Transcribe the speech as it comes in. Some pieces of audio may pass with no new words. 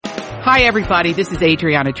Hi, everybody. This is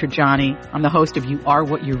Adriana Trajani. I'm the host of You Are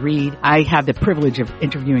What You Read. I have the privilege of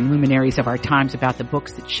interviewing luminaries of our times about the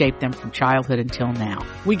books that shaped them from childhood until now.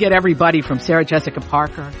 We get everybody from Sarah Jessica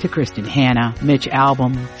Parker to Kristen Hanna, Mitch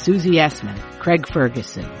Albom, Susie Essman, Craig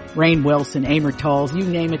Ferguson, Rainn Wilson, Amor Towles, you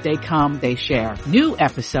name it, they come, they share. New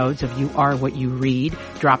episodes of You Are What You Read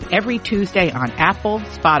drop every Tuesday on Apple,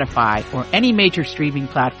 Spotify, or any major streaming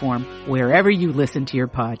platform wherever you listen to your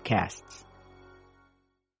podcasts.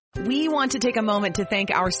 We want to take a moment to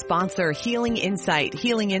thank our sponsor, Healing Insight.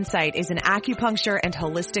 Healing Insight is an acupuncture and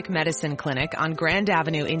holistic medicine clinic on Grand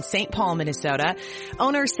Avenue in St. Paul, Minnesota.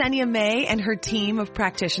 Owner Senya May and her team of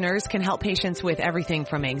practitioners can help patients with everything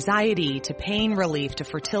from anxiety to pain relief to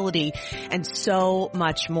fertility and so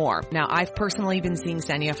much more. Now, I've personally been seeing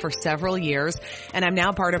Senya for several years, and I'm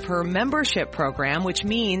now part of her membership program, which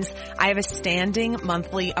means I have a standing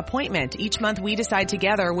monthly appointment. Each month we decide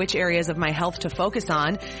together which areas of my health to focus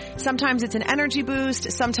on. Sometimes it's an energy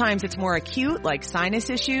boost. Sometimes it's more acute, like sinus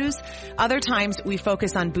issues. Other times we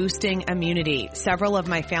focus on boosting immunity. Several of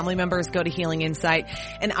my family members go to Healing Insight,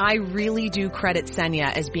 and I really do credit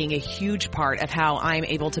Senya as being a huge part of how I'm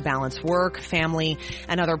able to balance work, family,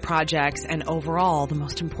 and other projects, and overall, the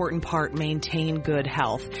most important part, maintain good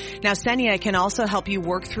health. Now, Senya can also help you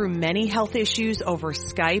work through many health issues over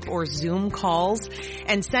Skype or Zoom calls.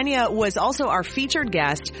 And Senya was also our featured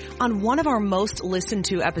guest on one of our most listened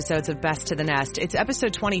to episodes of Best to the Nest. It's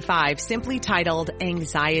episode 25, simply titled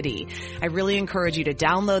Anxiety. I really encourage you to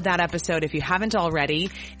download that episode if you haven't already,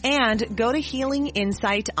 and go to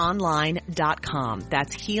healinginsightonline.com.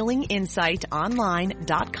 That's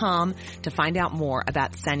healinginsightonline.com to find out more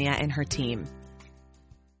about Senya and her team.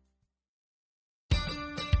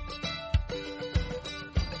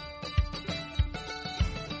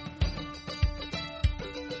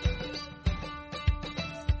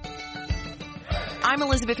 I'm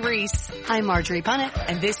Elizabeth Reese. I'm Marjorie Punnett.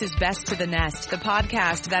 And this is Best to the Nest, the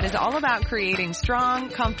podcast that is all about creating strong,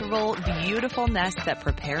 comfortable, beautiful nests that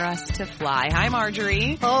prepare us to fly. Hi,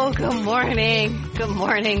 Marjorie. Oh, good morning. Good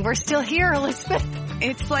morning. We're still here, Elizabeth.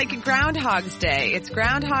 It's like Groundhog's Day. It's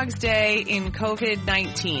Groundhog's Day in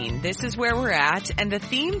COVID-19. This is where we're at. And the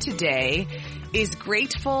theme today is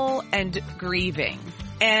grateful and grieving.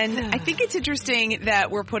 And I think it's interesting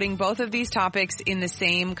that we're putting both of these topics in the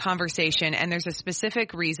same conversation, and there's a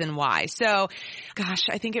specific reason why. So, gosh,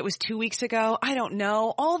 I think it was 2 weeks ago. I don't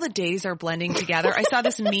know. All the days are blending together. I saw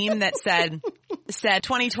this meme that said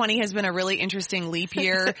 2020 has been a really interesting leap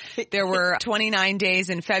year. There were 29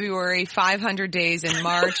 days in February, 500 days in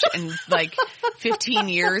March, and like 15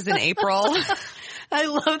 years in April. I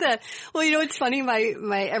love that. Well, you know, it's funny.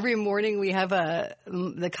 My every morning we have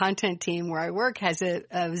the content team where I work has a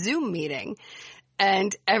Zoom meeting,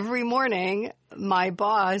 and every morning my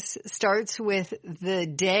boss starts with the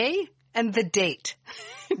day and the date.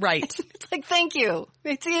 Right. It's like, thank you.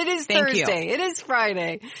 It is Thank Thursday. you. It is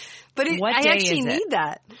Friday. But I actually need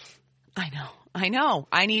that. I know.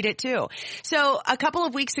 I need it too. So a couple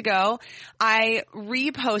of weeks ago, I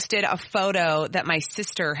reposted a photo that my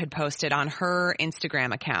sister had posted on her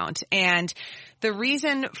Instagram account. And the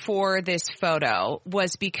reason for this photo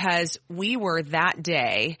was because we were that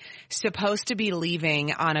day supposed to be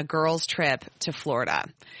leaving on a girls' trip to Florida.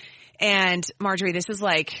 And Marjorie, this is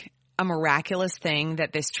like a miraculous thing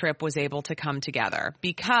that this trip was able to come together,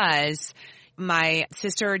 because my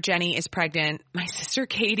sister Jenny is pregnant. My sister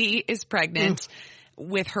Katie is pregnant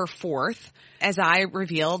with her fourth. As I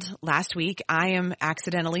revealed last week, I am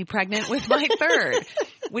accidentally pregnant with my third,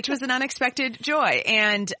 which was an unexpected joy.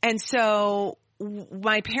 And so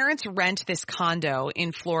my parents rent this condo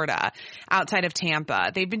in Florida outside of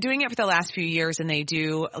Tampa. They've been doing it for the last few years, and they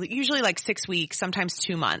do usually like 6 weeks, sometimes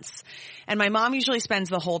 2 months. And my mom usually spends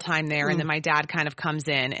the whole time there, and then my dad kind of comes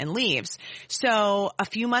in and leaves. So a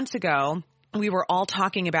few months ago, we were all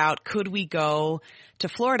talking about, could we go to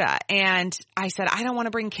Florida? And I said, I don't want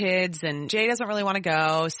to bring kids, and Jay doesn't really want to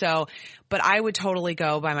go. But I would totally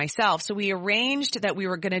go by myself. So we arranged that we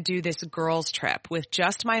were going to do this girls trip with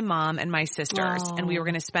just my mom and my sisters. Oh. And we were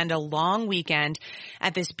going to spend a long weekend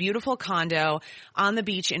at this beautiful condo on the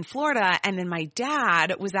beach in Florida. And then my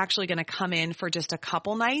dad was actually going to come in for just a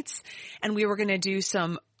couple nights, and we were going to do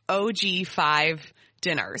some OG 5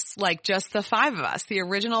 dinners, like just the 5 of us, the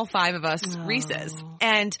original 5 of us, Reese's.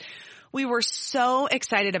 And we were so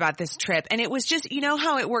excited about this trip. And it was just, you know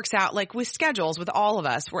how it works out, like with schedules with all of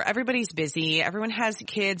us, where everybody's busy, everyone has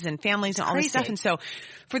kids and families and all this stuff. And so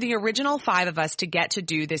for the original 5 of us to get to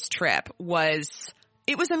do this trip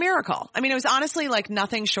it was a miracle. I mean, it was honestly like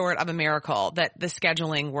nothing short of a miracle that the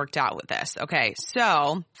scheduling worked out with this. Okay.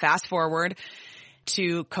 So fast forward.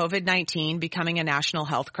 to COVID-19 becoming a national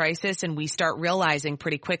health crisis, and we start realizing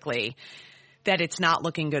pretty quickly that it's not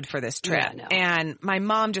looking good for this trip. Yeah, no. And my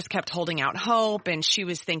mom just kept holding out hope, and she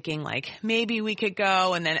was thinking like, maybe we could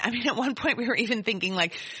go. And then, I mean, at one point we were even thinking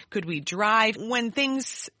like, could we drive? When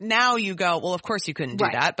things, now you go, well, of course you couldn't do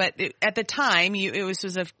that. But at the time, it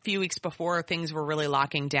was a few weeks before things were really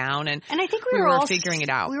locking down, and I think we were all figuring it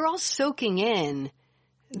out. We were all soaking in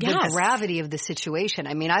the gravity of the situation.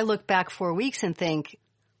 I mean, I look back 4 weeks and think,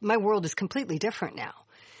 my world is completely different now.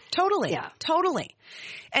 Totally. Yeah. Totally.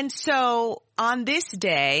 And so on this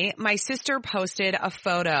day, my sister posted a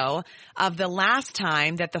photo of the last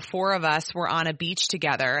time that the four of us were on a beach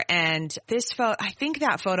together. And this photo, I think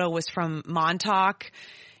that photo was from Montauk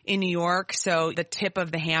in New York. So the tip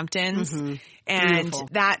of the Hamptons. Mm-hmm. And Beautiful.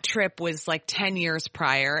 that trip was like 10 years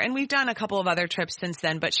prior. And we've done a couple of other trips since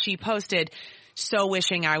then, but she posted, so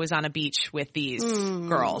wishing I was on a beach with these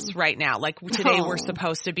girls right now. Like today we're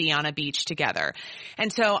supposed to be on a beach together.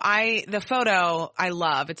 And so the photo I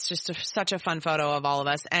love. It's just such a fun photo of all of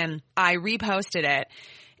us. And I reposted it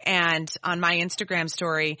and on my Instagram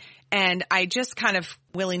story, and I just kind of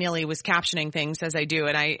willy-nilly was captioning things as I do.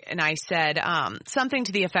 And I said, something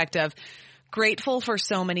to the effect of, grateful for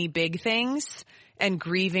so many big things and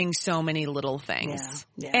grieving so many little things.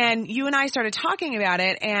 Yeah. And you and I started talking about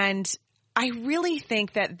it, and I really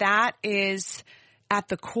think that is at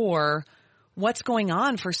the core what's going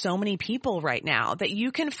on for so many people right now, that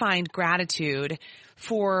you can find gratitude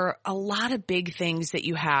for a lot of big things that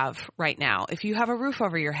you have right now. If you have a roof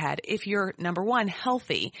over your head, if you're, number one,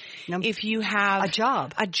 healthy, if you have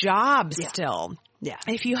a job still. Yeah.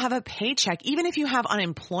 If you have a paycheck, even if you have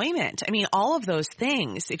unemployment, I mean, all of those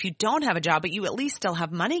things, if you don't have a job, but you at least still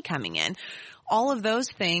have money coming in, all of those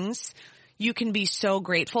things you can be so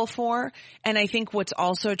grateful for. And I think what's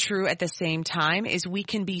also true at the same time is we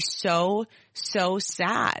can be so, so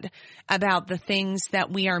sad about the things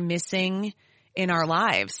that we are missing in our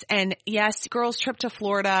lives. And yes, girls' trip to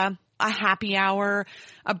Florida, a happy hour,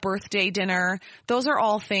 a birthday dinner, those are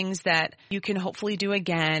all things that you can hopefully do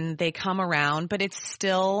again. They come around, but it's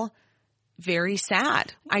still very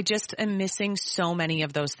sad. I just am missing so many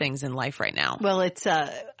of those things in life right now. Well, it's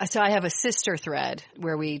so I have a sister thread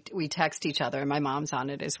where we text each other, and my mom's on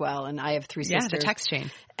it as well, and I have three sisters. Yeah, the text chain.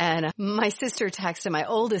 And my sister texted, my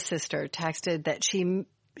oldest sister texted that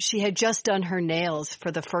she had just done her nails for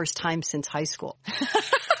the first time since high school.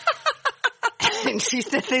 And she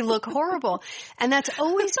said they look horrible. And that's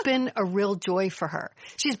always been a real joy for her.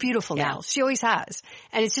 She has beautiful nails. She always has.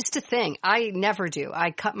 And it's just a thing. I never do. I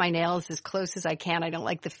cut my nails as close as I can. I don't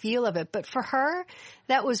like the feel of it. But for her,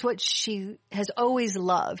 that was what she has always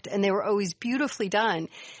loved. And they were always beautifully done.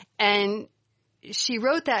 And she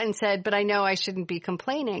wrote that and said, but I know I shouldn't be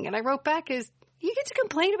complaining. And I wrote back you get to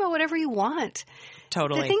complain about whatever you want.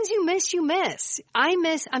 Totally. The things you miss, you miss. I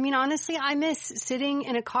miss sitting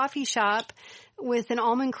in a coffee shop with an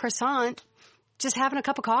almond croissant, just having a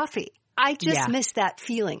cup of coffee. I just miss that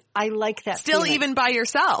feeling. I like that Still feeling. Even by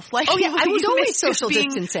yourself. Like, I was always social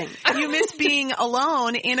distancing. You miss being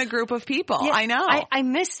alone in a group of people. Yeah, I know. I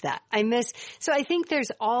miss that. So I think there's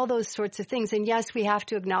all those sorts of things. And yes, we have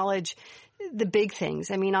to acknowledge the big things.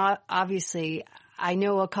 I mean, obviously, I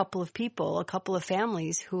know a couple of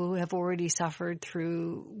families who have already suffered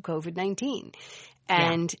through COVID-19.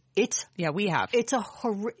 And we have.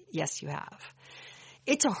 Yes, you have.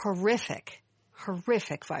 It's a horrific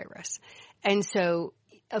virus. And so,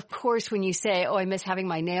 of course, when you say, I miss having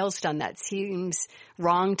my nails done, that seems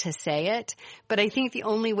wrong to say it. But I think the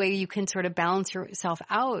only way you can sort of balance yourself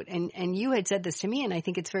out, and you had said this to me, and I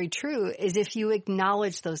think it's very true, is if you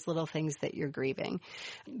acknowledge those little things that you're grieving.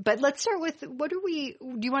 But let's start with, do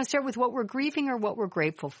you want to start with what we're grieving or what we're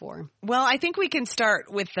grateful for? Well, I think we can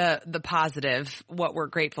start with the positive, what we're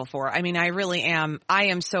grateful for. I mean, I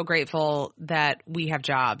am so grateful that we have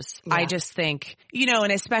jobs. Yeah. I just think,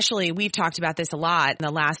 and especially we've talked about this a lot in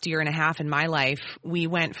the last year and a half in my life. We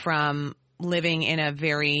went from living in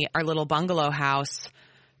our little bungalow house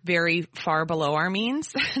very far below our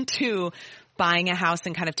means to buying a house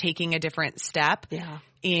and kind of taking a different step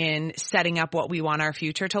in setting up what we want our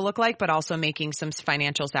future to look like, but also making some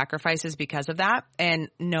financial sacrifices because of that, and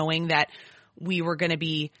knowing that we were going to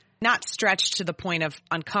be not stretched to the point of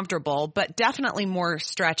uncomfortable, but definitely more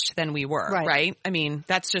stretched than we were, right? I mean,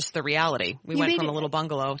 that's just the reality. We went from a little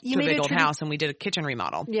bungalow to a big old house, and we did a kitchen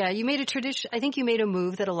remodel. Yeah, you made I think you made a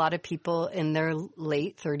move that a lot of people in their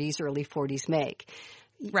late 30s, early 40s make.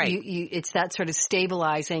 Right. It's that sort of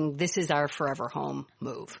stabilizing, this is our forever home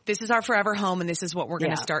move. This is our forever home, and this is what we're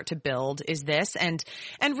going to start to build, is this. And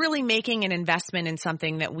really making an investment in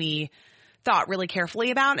something that we thought really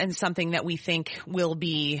carefully about and something that we think will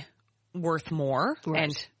be worth more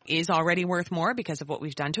and is already worth more because of what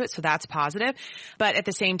we've done to it. So that's positive. But at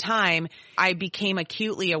the same time, I became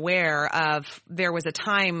acutely aware of there was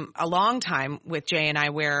a long time with Jay and I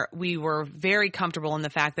where we were very comfortable in the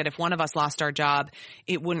fact that if one of us lost our job,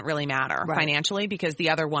 it wouldn't really matter financially because the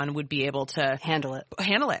other one would be able to handle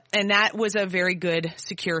it. And that was a very good,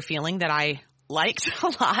 secure feeling that I liked a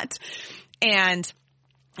lot. And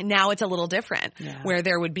now it's a little different where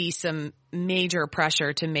there would be some major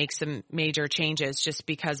pressure to make some major changes just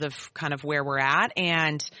because of kind of where we're at.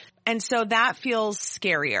 And so that feels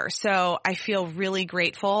scarier. So I feel really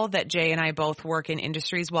grateful that Jay and I both work in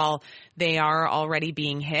industries while they are already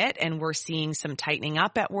being hit, and we're seeing some tightening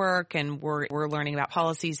up at work, and we're learning about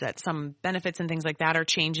policies that some benefits and things like that are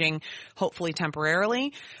changing, hopefully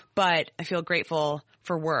temporarily. But I feel grateful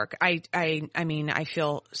for work. I mean, I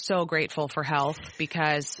feel so grateful for health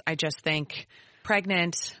because I just think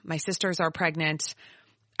pregnant, my sisters are pregnant.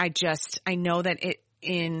 I know that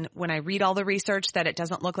when I read all the research that it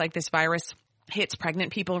doesn't look like this virus hits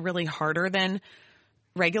pregnant people really harder than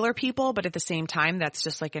regular people, but at the same time, that's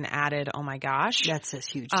just like an added, oh my gosh. That's a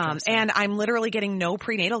huge and I'm literally getting no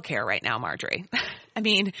prenatal care right now, Marjorie. I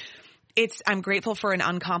mean, I'm grateful for an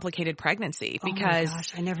uncomplicated pregnancy because oh my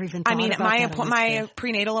gosh, I never even thought about my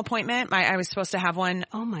prenatal appointment, I was supposed to have one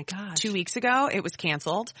 2 weeks ago. It was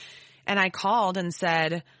canceled. And I called and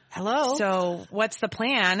said, hello, so what's the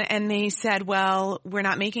plan? And they said, well, we're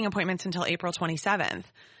not making appointments until April 27th.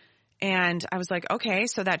 And I was like, okay,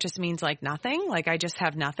 so that just means like nothing? Like I just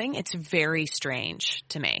have nothing? It's very strange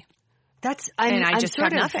to me. I just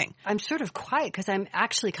have nothing. I'm sort of quiet because I'm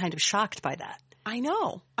actually kind of shocked by that. I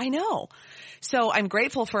know. So I'm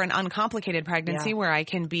grateful for an uncomplicated pregnancy where I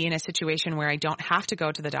can be in a situation where I don't have to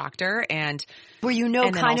go to the doctor and where and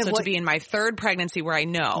then also to be in my third pregnancy where I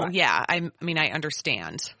know. Right. Yeah. I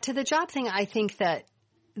understand. To the job thing, I think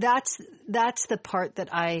that's the part that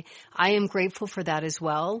I am grateful for that as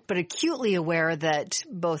well, but acutely aware that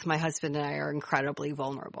both my husband and I are incredibly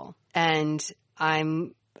vulnerable. And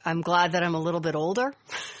I'm glad that I'm a little bit older,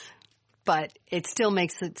 but it still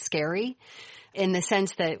makes it scary in the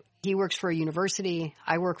sense that he works for a university.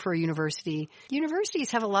 I work for a university.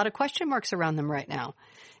 Universities have a lot of question marks around them right now.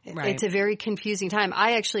 Right. It's a very confusing time.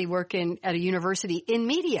 I actually work at a university in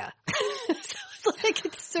media. So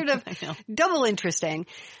it's sort of double interesting,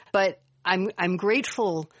 but I'm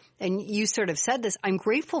grateful. And you sort of said this, I'm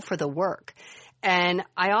grateful for the work. And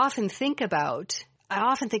I often think about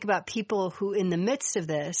people who in the midst of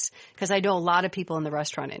this, because I know a lot of people in the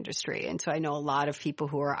restaurant industry. And so I know a lot of people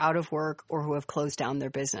who are out of work or who have closed down their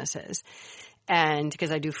businesses. And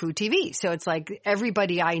because I do food TV. So it's like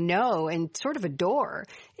everybody I know and sort of adore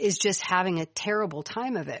is just having a terrible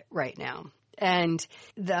time of it right now. And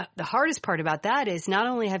the hardest part about that is not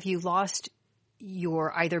only have you lost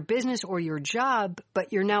your either business or your job,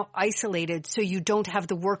 but you're now isolated so you don't have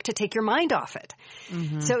the work to take your mind off it.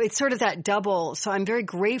 Mm-hmm. So it's sort of that double. So I'm very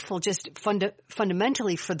grateful just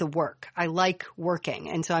fundamentally for the work. I like working.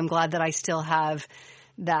 And so I'm glad that I still have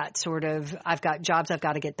that sort of, I've got jobs I've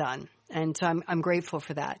got to get done. And so I'm grateful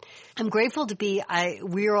for that. I'm grateful to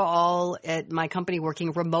we are all at my company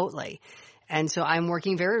working remotely. And so I'm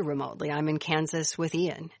working very remotely. I'm in Kansas with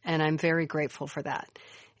Ian, and I'm very grateful for that.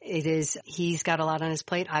 He's got a lot on his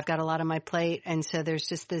plate. I've got a lot on my plate. And so there's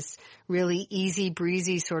just this really easy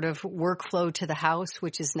breezy sort of workflow to the house,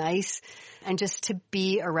 which is nice. And just to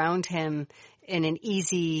be around him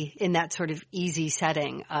in that sort of easy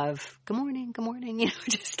setting of good morning,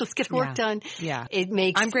 just let's get work done. Yeah.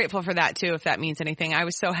 I'm grateful for that too, if that means anything. I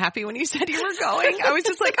was so happy when you said you were going. I was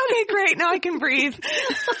just like, okay, great. Now I can breathe.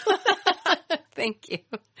 Thank you.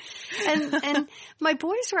 And my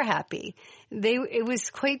boys were happy. It was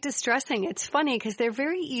quite distressing. It's funny because they're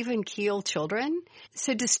very even-keeled children.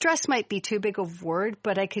 So distress might be too big a word,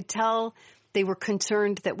 but I could tell they were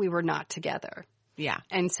concerned that we were not together. Yeah.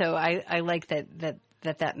 And so I like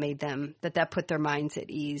that made them, that put their minds at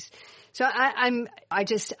ease. So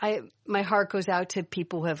my heart goes out to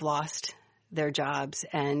people who have lost their jobs,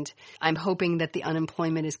 and I'm hoping that the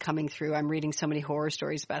unemployment is coming through. I'm reading so many horror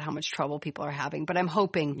stories about how much trouble people are having, but I'm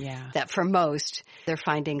hoping that for most, they're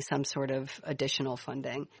finding some sort of additional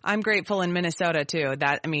funding. I'm grateful in Minnesota too.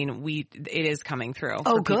 It is coming through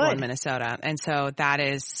for people in Minnesota. And so that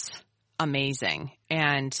is amazing.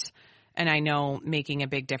 And I know making a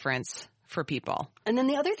big difference for people. And then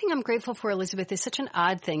the other thing I'm grateful for, Elizabeth, is such an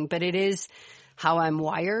odd thing, but it is how I'm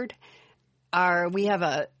wired. We have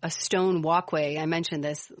a stone walkway. I mentioned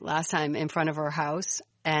this last time in front of our house,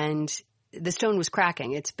 and the stone was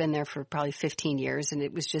cracking. It's been there for probably 15 years, and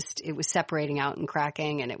it was separating out and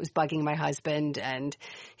cracking, and it was bugging my husband, and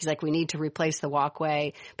he's like, we need to replace the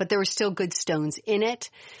walkway. But there were still good stones in it.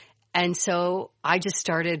 And so I just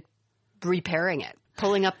started repairing it,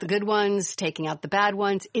 pulling up the good ones, taking out the bad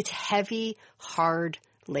ones. It's heavy, hard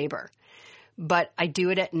labor. But I do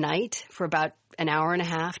it at night for about an hour and a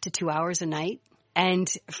half to 2 hours a night. And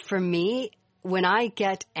for me, when I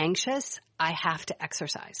get anxious, I have to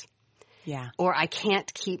exercise. Yeah. Or I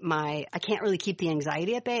can't really keep the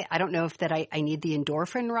anxiety at bay. I don't know if that I need the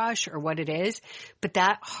endorphin rush or what it is, but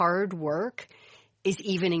that hard work is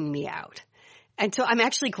evening me out. And so I'm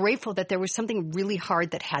actually grateful that there was something really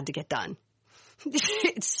hard that had to get done.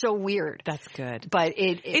 It's so weird. That's good. But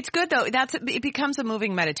it's good though. It becomes a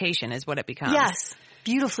moving meditation is what it becomes. Yes.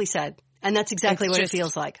 Beautifully said. And that's exactly what it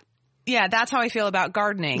feels like. Yeah, that's how I feel about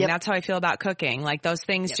gardening. Yep. That's how I feel about cooking. Like those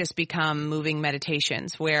things just become moving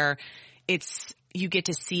meditations where you get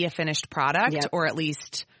to see a finished product or at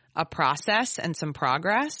least a process and some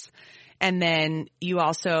progress. And then you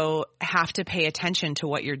also have to pay attention to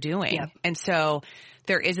what you're doing. Yep. And so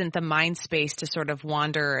there isn't the mind space to sort of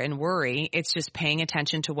wander and worry. It's just paying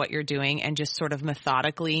attention to what you're doing and just sort of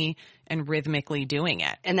methodically and rhythmically doing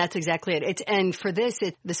it. And that's exactly it. And for this,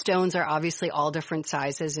 the stones are obviously all different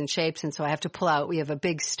sizes and shapes. And so I have to pull out, we have a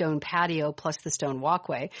big stone patio plus the stone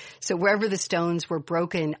walkway. So wherever the stones were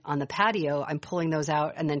broken on the patio, I'm pulling those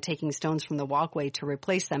out and then taking stones from the walkway to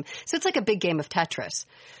replace them. So it's like a big game of Tetris.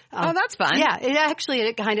 Oh, that's fun. Yeah,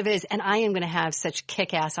 it kind of is. And I am going to have such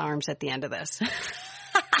kick-ass arms at the end of this.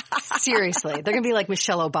 Seriously. They're going to be like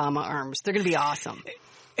Michelle Obama arms. They're going to be awesome.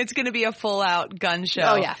 It's going to be a full-out gun show.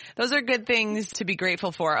 Oh, yeah. Those are good things to be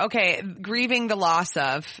grateful for. Okay, grieving the loss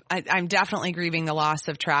of. I'm definitely grieving the loss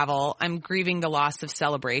of travel. I'm grieving the loss of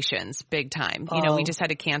celebrations big time. You know, we just had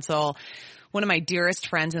to cancel. One of my dearest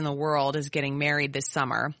friends in the world is getting married this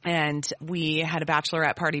summer, and we had a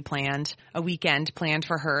bachelorette party planned, a weekend planned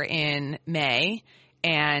for her in May.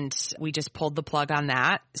 And we just pulled the plug on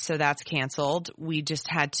that. So that's canceled. We just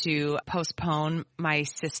had to postpone my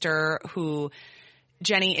sister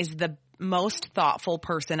Jenny is the most thoughtful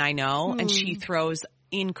person I know. And she throws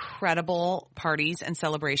incredible parties and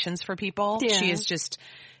celebrations for people. Yeah. She is just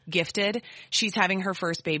gifted. She's having her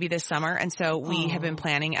first baby this summer. And so we have been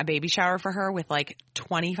planning a baby shower for her with like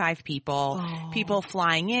 25 people, people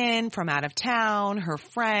flying in from out of town, her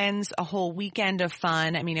friends, a whole weekend of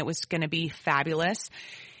fun. I mean, it was going to be fabulous.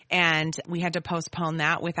 And we had to postpone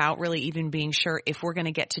that without really even being sure if we're going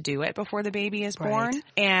to get to do it before the baby is born.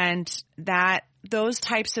 And those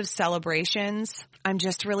types of celebrations, I'm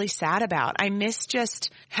just really sad about. I miss just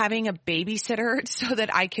having a babysitter so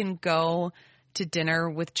that I can go to dinner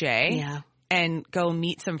with Jay and go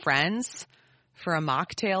meet some friends for a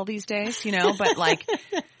mocktail these days, you know, but like,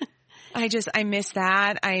 I miss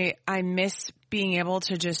that. I miss being able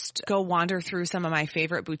to just go wander through some of my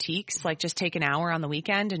favorite boutiques, like just take an hour on the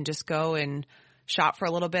weekend and just go and shop for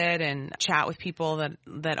a little bit and chat with people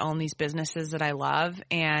that own these businesses that I love.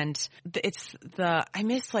 And I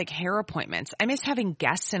miss like hair appointments. I miss having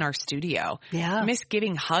guests in our studio. Yeah. I miss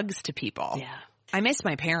giving hugs to people. Yeah. I miss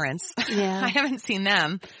my parents. Yeah. I haven't seen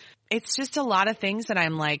them. It's just a lot of things that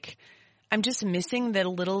I'm just missing the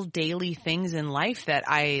little daily things in life that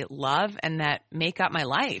I love and that make up my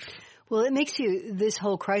life. Well, this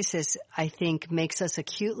whole crisis, I think, makes us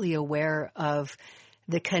acutely aware of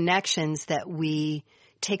the connections that we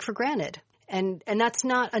take for granted. And that's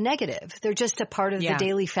not a negative. They're just a part of the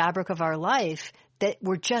daily fabric of our life that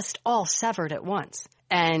we're just all severed at once.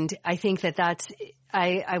 And I think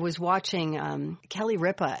I was watching Kelly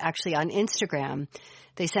Ripa actually on Instagram.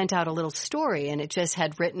 They sent out a little story and it just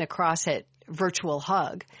had written across it, virtual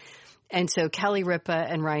hug. And so Kelly Ripa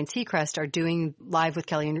and Ryan Seacrest are doing Live with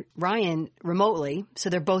Kelly and Ryan remotely. So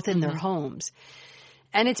they're both in their homes.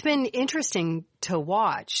 And it's been interesting to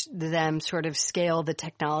watch them sort of scale the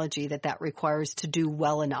technology that requires to do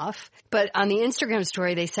well enough. But on the Instagram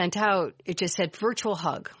story they sent out, it just said virtual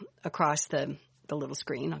hug across the little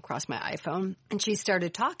screen across my iPhone. And she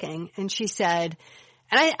started talking and she said,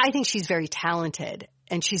 and I think she's very talented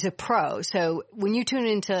and she's a pro. So when you tune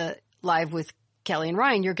into Live with Kelly and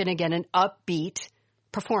Ryan, you're going to get an upbeat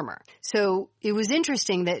performer. So it was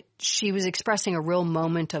interesting that she was expressing a real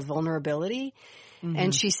moment of vulnerability. Mm-hmm.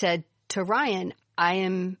 And she said to Ryan, I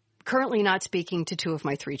am currently not speaking to 2 of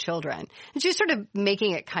my 3 children. And she was sort of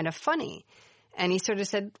making it kind of funny. And he sort of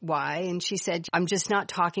said, why? And she said, I'm just not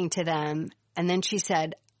talking to them. And then she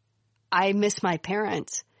said, I miss my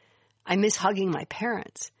parents. I miss hugging my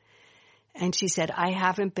parents. And she said, I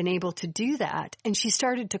haven't been able to do that. And she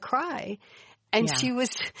started to cry. And Yeah.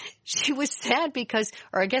 she was sad because,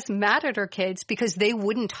 or I guess mad at her kids because they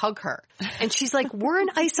wouldn't hug her. And she's like, we're in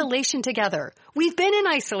isolation together. We've been in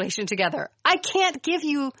isolation together. I can't give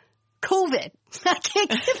you COVID. I can't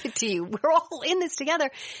give it to you. We're all in this together.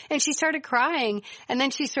 And she started crying. And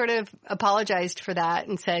then she sort of apologized for that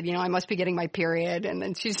and said, I must be getting my period. And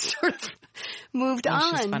then she sort of moved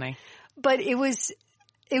on. She's funny. But it was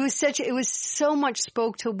so much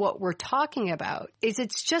spoke to what we're talking about.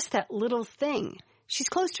 It's just that little thing. She's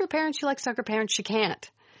close to her parents. She likes to hug her parents. She can't.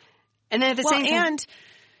 And then at the same time. And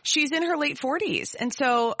she's in her late 40s. And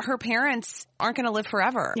so her parents aren't going to live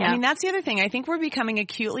forever. Yeah. I mean, that's the other thing. I think we're becoming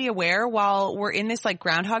acutely aware while we're in this like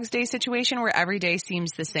Groundhog's Day situation where every day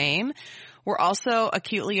seems the same. We're also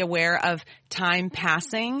acutely aware of time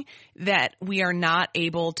passing that we are not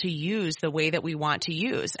able to use the way that we want to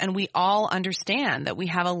use. And we all understand that we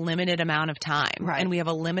have a limited amount of time. Right. And we have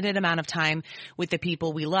a limited amount of time with the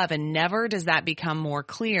people we love. And never does that become more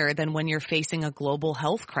clear than when you're facing a global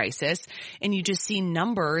health crisis and you just see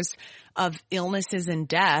numbers of illnesses and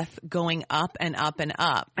death going up and up and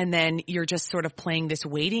up. And then you're just sort of playing this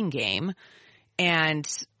waiting game and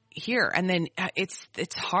then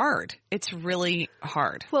it's hard. It's really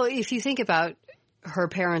hard. Well, if you think about her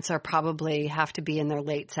parents are probably have to be in their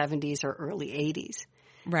late 70s or early 80s.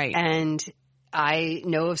 Right. And I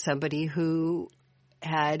know of somebody who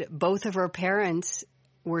had both of her parents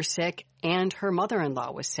were sick and her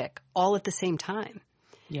mother-in-law was sick all at the same time.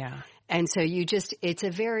 Yeah. And so it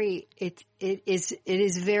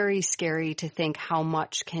is very scary to think how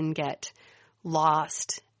much can get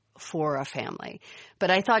lost for a family.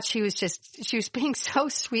 But I thought she was being so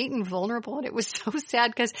sweet and vulnerable, and it was so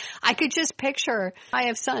sad because I could just picture, I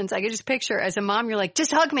have sons, I could just picture as a mom, you're like,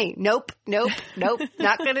 just hug me. Nope,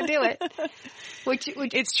 not going to do it. Which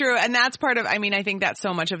it's true. And that's part of, I think that's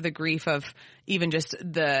so much of the grief of even just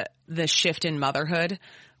the shift in motherhood,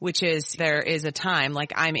 which is there is a time,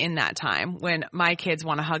 like I'm in that time when my kids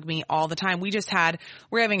want to hug me all the time.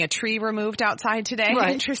 We're having a tree removed outside today.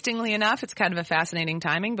 Right. Interestingly enough, it's kind of a fascinating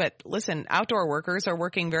timing, but listen, outdoor workers are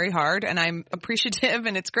working very hard and I'm appreciative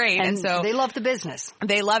and it's great. And so they love the business.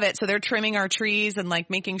 They love it. So they're trimming our trees and like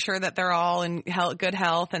making sure that they're all in good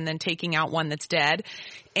health and then taking out one that's dead.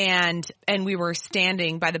 And we were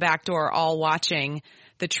standing by the back door all watching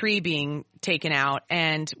the tree being taken out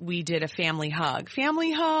and we did a family hug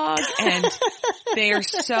and they are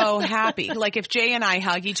so happy. Like if Jay and I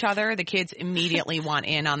hug each other, the kids immediately want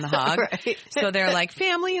in on the hug. Right. So they're like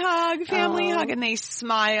family hug and they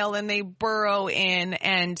smile and they burrow in.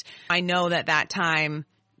 And I know that time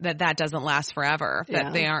that doesn't last forever,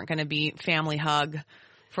 that they aren't going to be family hug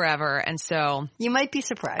forever. And so you might be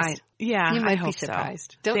surprised. You might hope be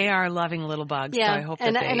surprised. So. They are loving little bugs. Yeah. So I hope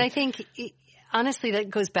and I think honestly, that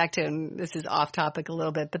goes back to, and this is off topic a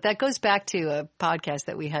little bit, but that goes back to a podcast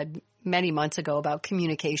that we had many months ago about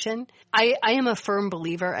communication. I am a firm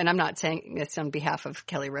believer, and I'm not saying this on behalf of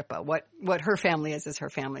Kelly Ripa. What her family is her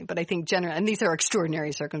family. But I think and these are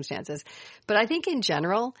extraordinary circumstances, but I think in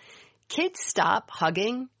general, kids stop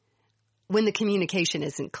hugging when the communication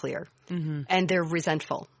isn't clear and they're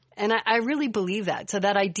resentful. And I really believe that. So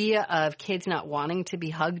that idea of kids not wanting to be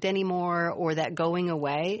hugged anymore or that going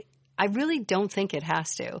away, I really don't think it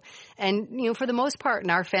has to. And, for the most part in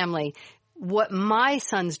our family, what my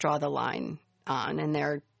sons draw the line on, and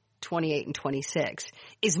they're 28 and 26,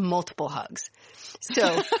 is multiple hugs.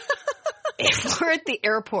 So if we're at the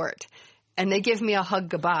airport and they give me a hug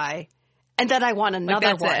goodbye and then I want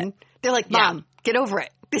another one, they're like, Mom, get over it.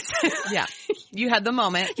 Yeah. You had the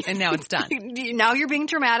moment and now it's done. Now you're being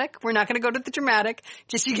dramatic. We're not going to go to the dramatic.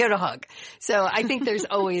 Just you get a hug. So I think there's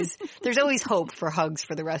always hope for hugs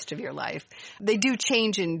for the rest of your life. They do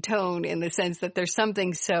change in tone in the sense that there's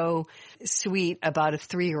something so sweet about a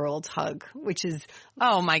 3-year-old's hug, which is,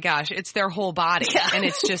 oh my gosh, it's their whole body and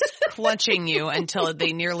it's just clutching you until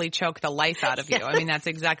they nearly choke the life out of you. I mean, that's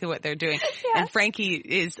exactly what they're doing. And Frankie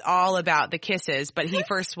is all about the kisses, but he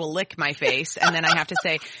first will lick my face and then I have to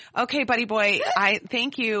say, okay, buddy boy, I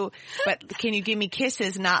thank you, but can you give me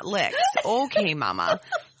kisses, not licks? Okay, mama.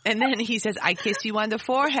 And then he says, I kiss you on the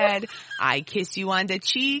forehead. I kiss you on the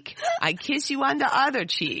cheek. I kiss you on the other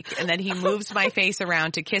cheek. And then he moves my face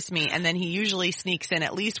around to kiss me. And then he usually sneaks in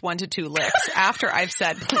at least 1 to 2 licks after I've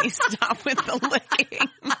said, please stop with the licking.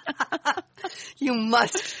 You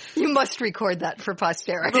must record that for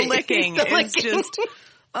posterity. The licking is just,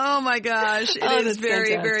 oh my gosh. It is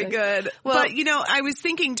very, very good. Well, but I was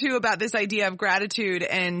thinking too about this idea of gratitude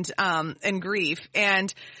and grief.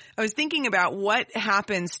 And I was thinking about what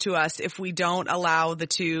happens to us if we don't allow the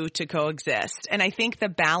two to coexist. And I think the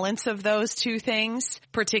balance of those two things,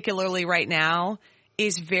 particularly right now,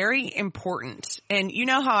 is very important. And you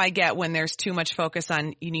know how I get when there's too much focus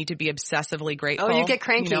on you need to be obsessively grateful. Oh, you get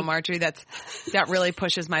cranky. You know, Marjorie, that really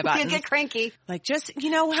pushes my buttons. You get cranky. Like, just, you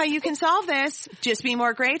know how you can solve this? Just be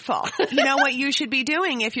more grateful. You know what you should be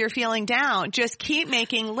doing if you're feeling down? Just keep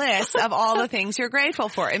making lists of all the things you're grateful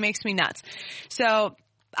for. It makes me nuts. So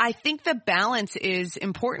I think the balance is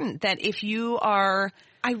important, that if you are,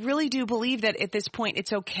 I really do believe that at this point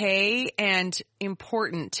it's okay and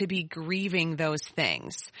important to be grieving those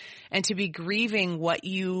things and to be grieving what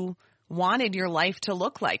you wanted your life to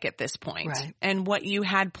look like at this point, right, and what you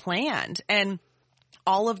had planned and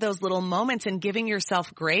all of those little moments, and giving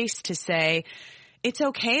yourself grace to say, it's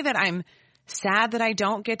okay that I'm sad that I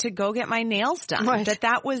don't get to go get my nails done, right,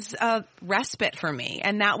 that was a respite for me.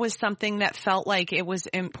 And that was something that felt like it was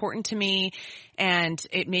important to me. And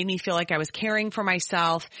it made me feel like I was caring for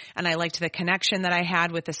myself. And I liked the connection that I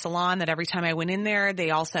had with the salon, that every time I went in there, they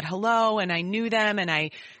all said hello and I knew them and I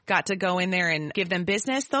got to go in there and give them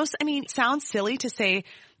business. It sounds silly to say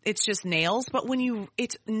it's just nails, but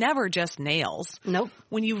it's never just nails. Nope.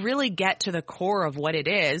 When you really get to the core of what it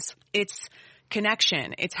is, it's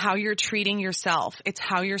connection. It's how you're treating yourself. It's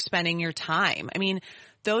how you're spending your time. I mean,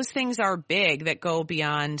 those things are big that go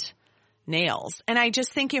beyond nails. And I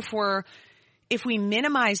just think if we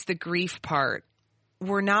minimize the grief part,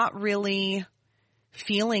 we're not really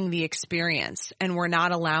feeling the experience, and we're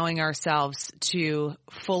not allowing ourselves to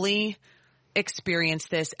fully experience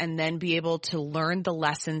this and then be able to learn the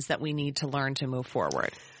lessons that we need to learn to move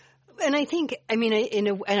forward. And I think, and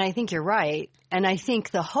I think you're right. And I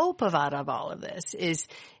think the hope out of all of this is,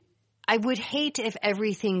 I would hate if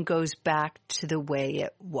everything goes back to the way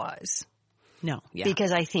it was. No. Yeah.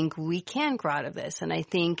 Because I think we can grow out of this. And I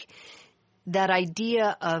think that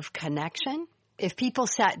idea of connection, if people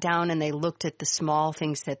sat down and they looked at the small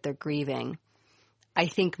things that they're grieving, I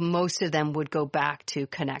think most of them would go back to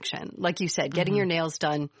connection. Like you said, getting your nails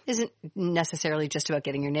done isn't necessarily just about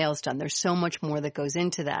getting your nails done. There's so much more that goes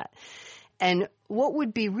into that. And what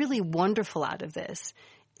would be really wonderful out of this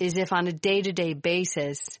is if on a day-to-day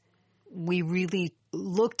basis, we really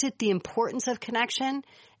looked at the importance of connection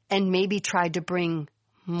and maybe tried to bring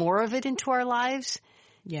more of it into our lives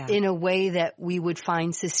in a way that we would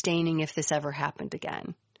find sustaining if this ever happened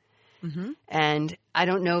again. Mm-hmm. And I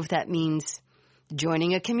don't know if that means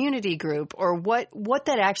joining a community group or what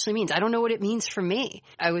that actually means. I don't know what it means for me.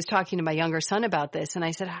 I was talking to my younger son about this, and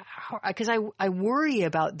I said, because I worry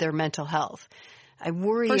about their mental health. I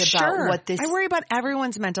worry about what this... I worry about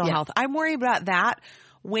everyone's mental health. I worry about that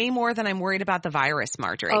way more than I'm worried about the virus,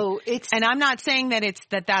 Marjorie. Oh, and I'm not saying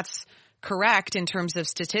that that's correct in terms of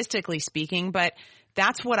statistically speaking, but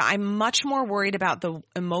that's what I'm much more worried about, the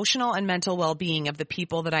emotional and mental well-being of the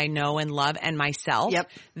people that I know and love and myself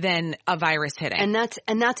than a virus hitting. And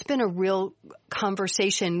that's been a real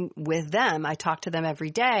conversation with them. I talk to them every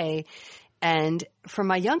day. And for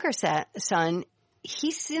my younger son,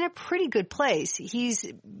 he's in a pretty good place. He's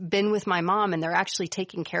been with my mom, and they're actually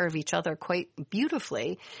taking care of each other quite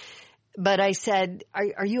beautifully. But I said,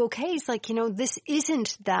 are you okay? He's like, this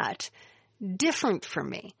isn't that different for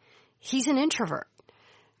me. He's an introvert.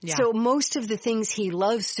 Yeah. So most of the things he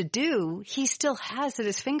loves to do, he still has at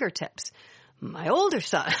his fingertips. My older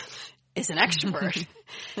son is an extrovert.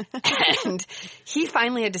 And he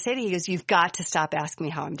finally had to say to me, he goes, you've got to stop asking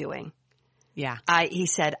me how I'm doing. Yeah. He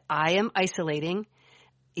said, I am isolating.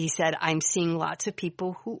 He said, I'm seeing lots of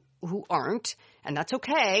people who aren't, and that's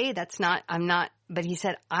okay. But he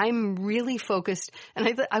said, I'm really focused.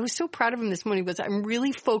 And I was so proud of him this morning because I'm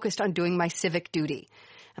really focused on doing my civic duty.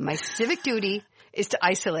 And my civic duty is to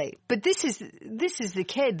isolate. But this is the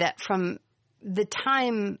kid that from the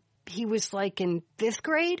time he was like in 5th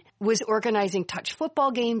grade was organizing touch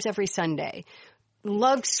football games every Sunday.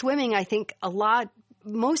 Loved swimming, I think, a lot,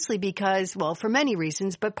 mostly because, well, for many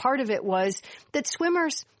reasons, but part of it was that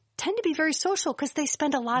swimmers tend to be very social because they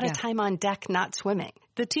spend a lot of time on deck not swimming.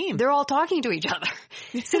 The team. They're all talking to each other.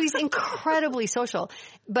 So he's incredibly social.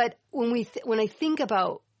 But when I think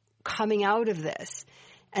about coming out of this,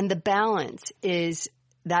 and the balance is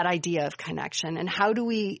that idea of connection. And how do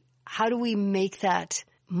we make that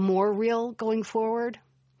more real going forward?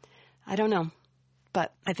 I don't know.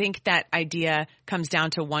 But I think that idea comes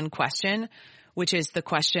down to one question, which is the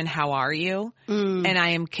question, how are you? And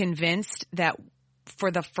I am convinced that for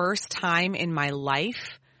the first time in my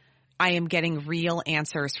life, I am getting real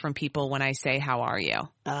answers from people when I say, how are you?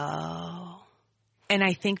 Oh. And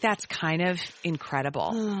I think that's kind of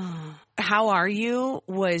incredible. How are you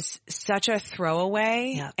was such a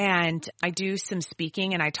throwaway. Yeah. And I do some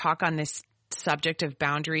speaking and I talk on this subject of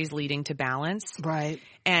boundaries leading to balance. Right.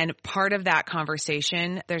 And part of that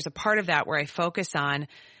conversation, there's a part of that where I focus on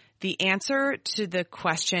the answer to the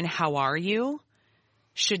question, how are you,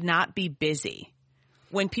 should not be busy.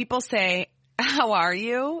 When people say, how are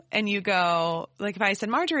you? And you go, like if I said,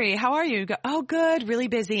 Marjorie, how are you? You go, oh, good, really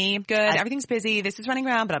busy, good, everything's busy, this is running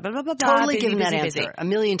around, blah, blah, blah, blah, blah. Totally busy, given busy, that busy. answer a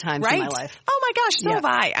million times in my life. Oh my gosh, so have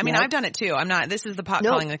I. I mean, I've done it too. I'm not, this is the pot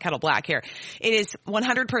calling the kettle black here. It is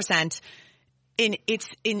 100% it's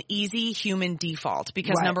an easy human default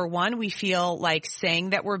because number one, we feel like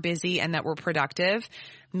saying that we're busy and that we're productive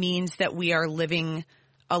means that we are living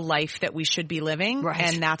a life that we should be living. Right.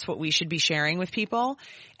 And that's what we should be sharing with people.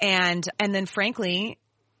 And then frankly,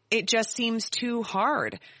 it just seems too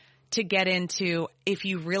hard to get into if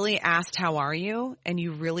you really asked, how are you? And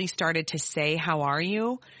you really started to say, how are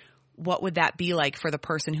you? What would that be like for the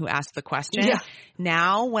person who asked the question? Yeah.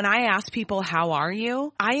 Now, when I ask people, how are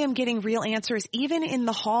you? I am getting real answers, even in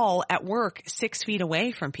the hall at work, 6 feet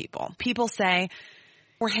away from people. People say,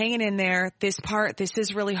 we're hanging in there. This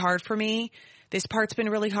is really hard for me. This part's been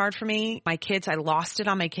really hard for me. My kids, I lost it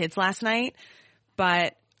on my kids last night,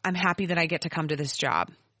 but I'm happy that I get to come to this job.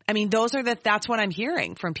 I mean, that's what I'm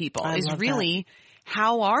hearing from people is really,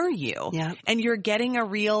 how are you? Yeah. And you're getting a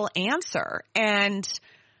real answer. And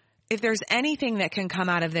if there's anything that can come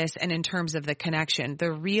out of this, and in terms of the connection,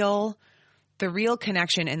 the real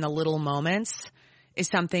connection in the little moments is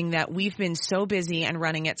something that we've been so busy and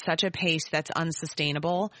running at such a pace that's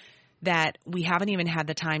unsustainable that we haven't even had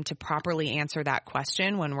the time to properly answer that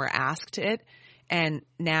question when we're asked it. And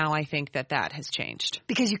now I think that has changed.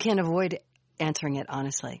 Because you can't avoid answering it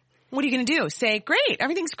honestly. What are you going to do? Say, great,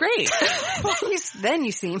 everything's great. Then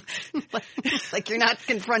you seem like you're not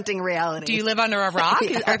confronting reality. Do you live under a rock?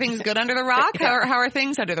 Yeah. Are things good under the rock? Yeah. How are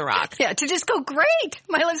things under the rock? Yeah, to just go, great.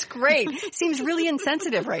 My life's great. Seems really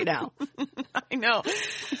insensitive right now. I know.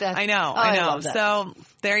 I know. So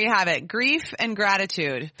there you have it. Grief and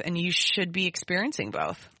gratitude. And you should be experiencing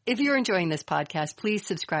both. If you're enjoying this podcast, please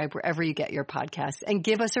subscribe wherever you get your podcasts and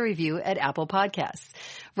give us a review at Apple Podcasts.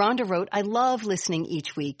 Rhonda wrote, I love listening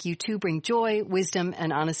each week. You two bring joy, wisdom,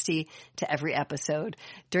 and honesty to every episode.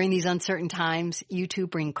 During these uncertain times, you two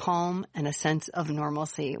bring calm and a sense of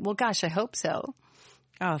normalcy. Well, gosh, I hope so.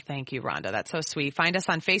 Oh, thank you, Rhonda. That's so sweet. Find us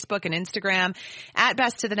on Facebook and Instagram at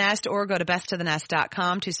Best to the Nest, or go to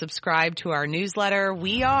besttothenest.com to subscribe to our newsletter.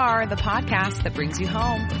 We are the podcast that brings you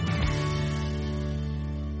home.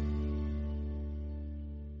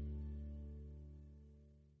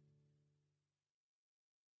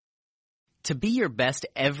 To be your best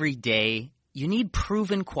every day, you need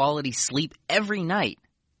proven quality sleep every night.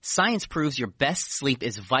 Science proves your best sleep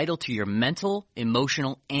is vital to your mental,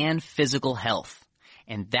 emotional, and physical health.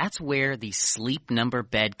 And that's where the Sleep Number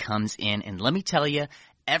bed comes in. And let me tell you,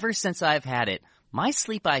 ever since I've had it, my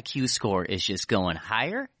sleep IQ score is just going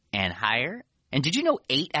higher and higher. And did you know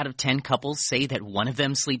 8 out of 10 couples say that one of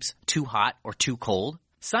them sleeps too hot or too cold?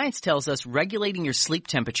 Science tells us regulating your sleep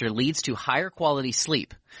temperature leads to higher quality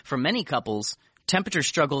sleep. For many couples, temperature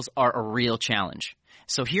struggles are a real challenge.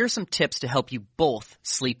 So here are some tips to help you both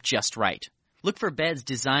sleep just right. Look for beds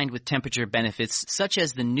designed with temperature benefits such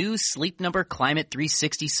as the new Sleep Number Climate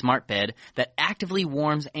 360 Smart Bed that actively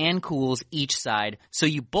warms and cools each side so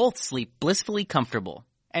you both sleep blissfully comfortable.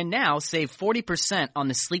 And now save 40% on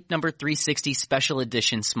the Sleep Number 360 Special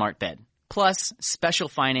Edition Smart Bed, plus special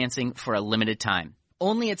financing for a limited time.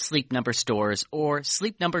 Only at Sleep Number stores or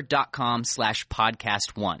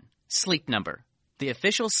sleepnumber.com/podcast1. Sleep Number, the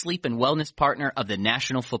official sleep and wellness partner of the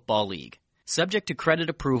National Football League. Subject to credit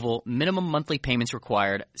approval, minimum monthly payments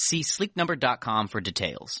required. See sleepnumber.com for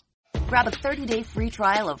details. Grab a 30-day free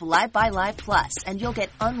trial of Live by Live Plus, and you'll get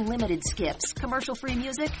unlimited skips, commercial-free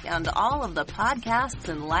music, and all of the podcasts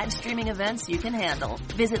and live streaming events you can handle.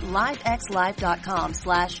 Visit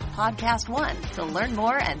livexlive.com/podcast1 to learn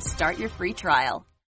more and start your free trial.